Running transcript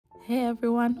Hey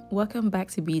everyone, welcome back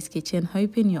to Bee's Kitchen.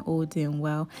 Hoping you're all doing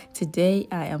well. Today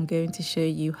I am going to show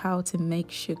you how to make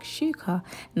shakshuka.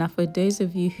 Now for those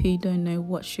of you who don't know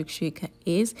what shakshuka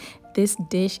is, this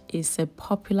dish is a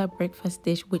popular breakfast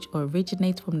dish which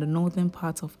originates from the northern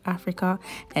part of Africa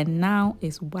and now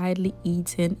is widely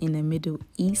eaten in the Middle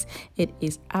East. It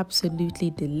is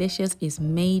absolutely delicious. It's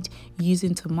made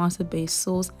using tomato-based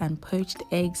sauce and poached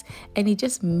eggs, and it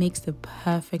just makes the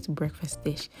perfect breakfast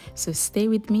dish. So stay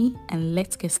with me and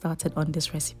let's get started on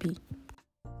this recipe.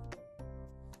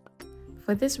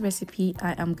 For this recipe,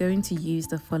 I am going to use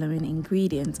the following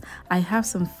ingredients. I have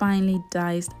some finely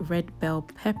diced red bell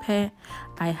pepper.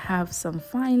 I have some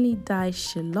finely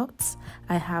diced shallots.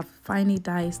 I have finely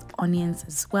diced onions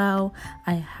as well.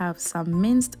 I have some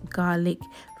minced garlic,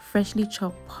 freshly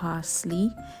chopped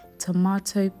parsley,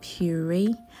 tomato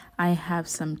puree. I have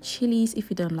some chilies.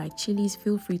 If you don't like chilies,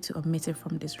 feel free to omit it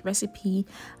from this recipe.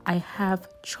 I have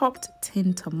chopped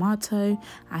tin tomato.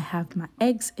 I have my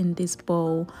eggs in this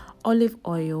bowl, olive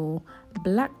oil,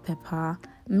 black pepper,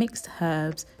 mixed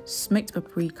herbs, smoked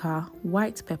paprika,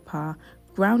 white pepper,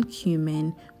 ground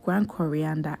cumin, ground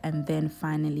coriander, and then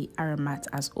finally aromat.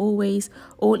 As always,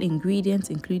 all ingredients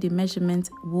including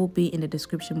measurements will be in the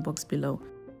description box below.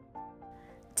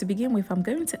 To begin with, I'm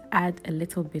going to add a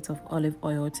little bit of olive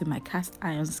oil to my cast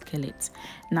iron skillet.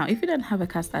 Now, if you don't have a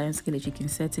cast iron skillet, you can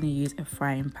certainly use a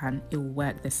frying pan. It will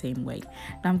work the same way.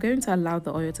 Now, I'm going to allow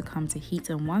the oil to come to heat,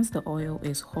 and once the oil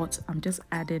is hot, I'm just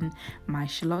adding my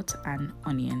shallot and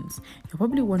onions. You're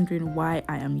probably wondering why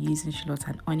I am using shallot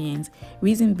and onions.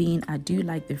 Reason being, I do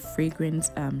like the fragrance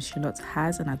shallot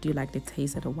has, and I do like the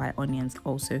taste that the white onions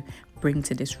also bring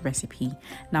to this recipe.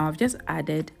 Now I've just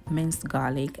added minced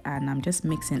garlic and I'm just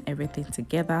mixing everything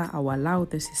together. I'll allow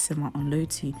this to simmer on low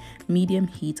to medium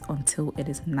heat until it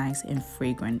is nice and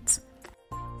fragrant.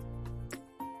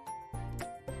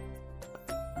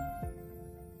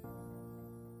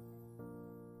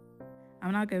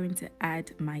 I'm now going to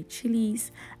add my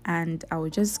chilies and I will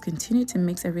just continue to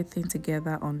mix everything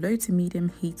together on low to medium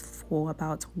heat for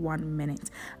about 1 minute.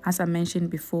 As I mentioned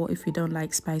before, if you don't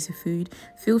like spicy food,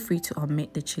 feel free to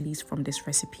omit the chilies from this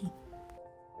recipe.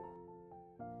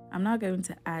 I'm now going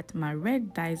to add my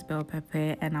red diced bell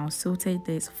pepper and I'll saute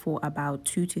this for about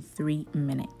 2 to 3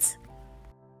 minutes.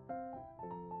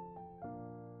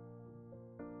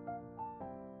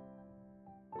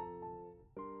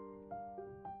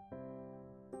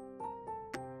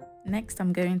 Next,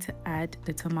 I'm going to add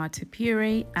the tomato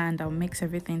puree and I'll mix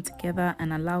everything together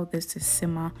and allow this to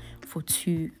simmer for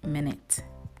 2 minutes.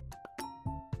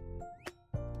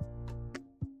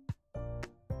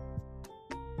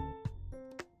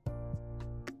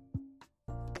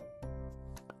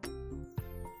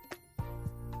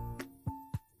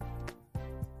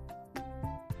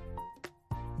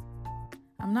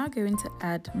 I'm now going to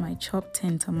add my chopped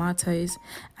tin tomatoes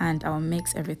and I'll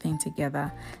mix everything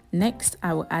together. Next,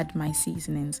 I will add my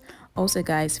seasonings. Also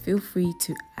guys, feel free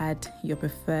to add your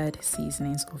preferred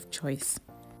seasonings of choice.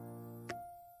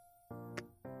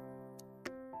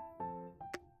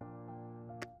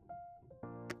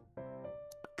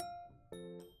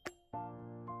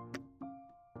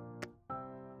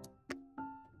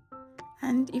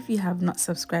 And if you have not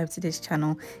subscribed to this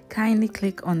channel, kindly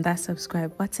click on that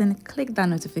subscribe button, click that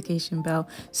notification bell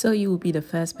so you will be the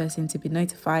first person to be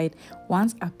notified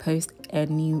once I post a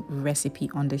new recipe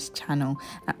on this channel.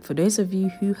 And for those of you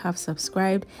who have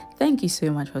subscribed, thank you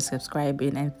so much for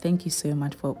subscribing and thank you so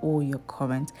much for all your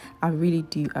comments. I really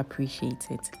do appreciate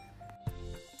it.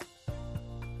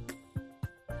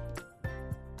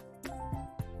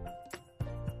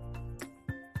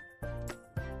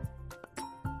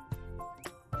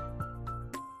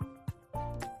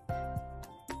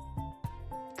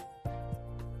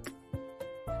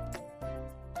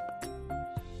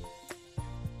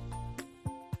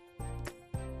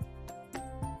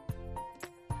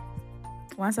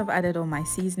 Once I've added all my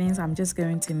seasonings, I'm just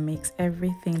going to mix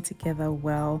everything together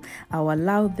well. I'll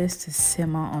allow this to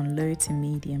simmer on low to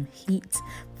medium heat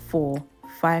for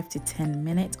 5 to 10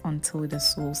 minutes until the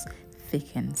sauce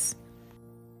thickens.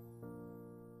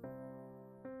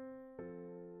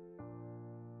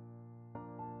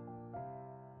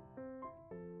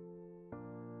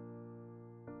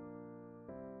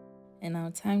 And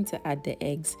now time to add the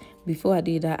eggs. Before I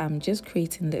do that, I'm just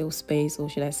creating little space, or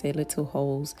should I say little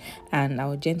holes, and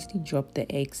I'll gently drop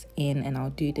the eggs in and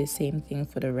I'll do the same thing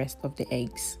for the rest of the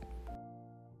eggs.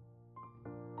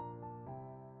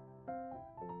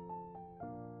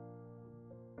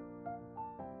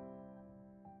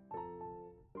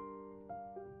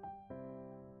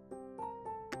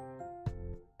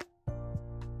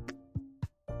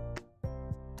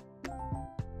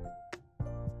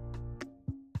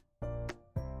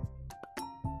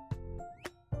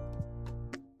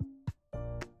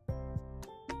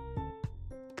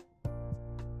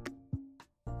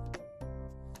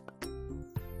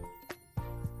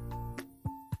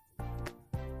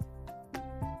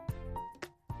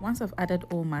 Once I've added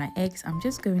all my eggs, I'm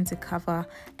just going to cover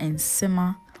and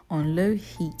simmer on low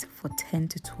heat for 10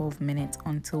 to 12 minutes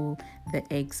until the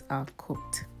eggs are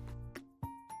cooked.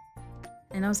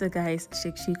 And also guys,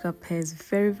 shakshuka pairs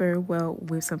very well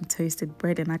with some toasted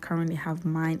bread, and I currently have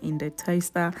mine in the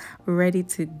toaster ready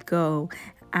to go.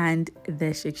 And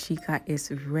the shakshuka is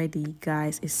ready,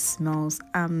 guys. It smells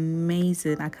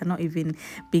amazing. I cannot even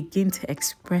begin to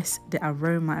express the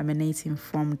aroma emanating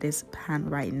from this pan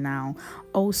right now.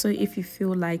 Also, if you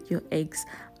feel like your eggs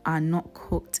are not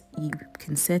cooked, you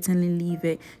can certainly leave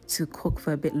it to cook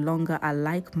for a bit longer. I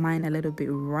like mine a little bit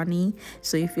runny,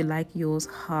 so if you like yours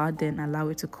hard, then allow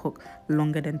it to cook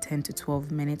longer than 10 to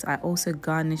 12 minutes. I also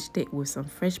garnished it with some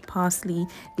fresh parsley.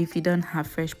 If you don't have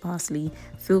fresh parsley,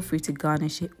 feel free to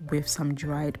garnish it with some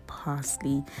dried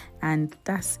parsley. And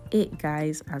that's it,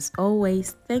 guys. As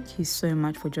always, thank you so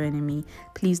much for joining me.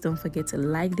 Please don't forget to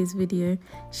like this video,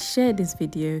 share this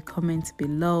video, comment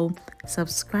below,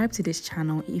 subscribe to this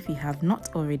channel if you have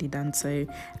not already done so,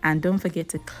 and don't forget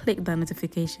to click that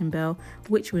notification bell,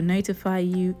 which will notify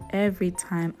you every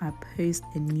time I post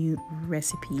a new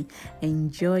recipe.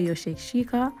 Enjoy your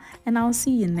shakshuka, and I'll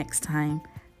see you next time.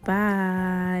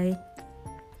 Bye.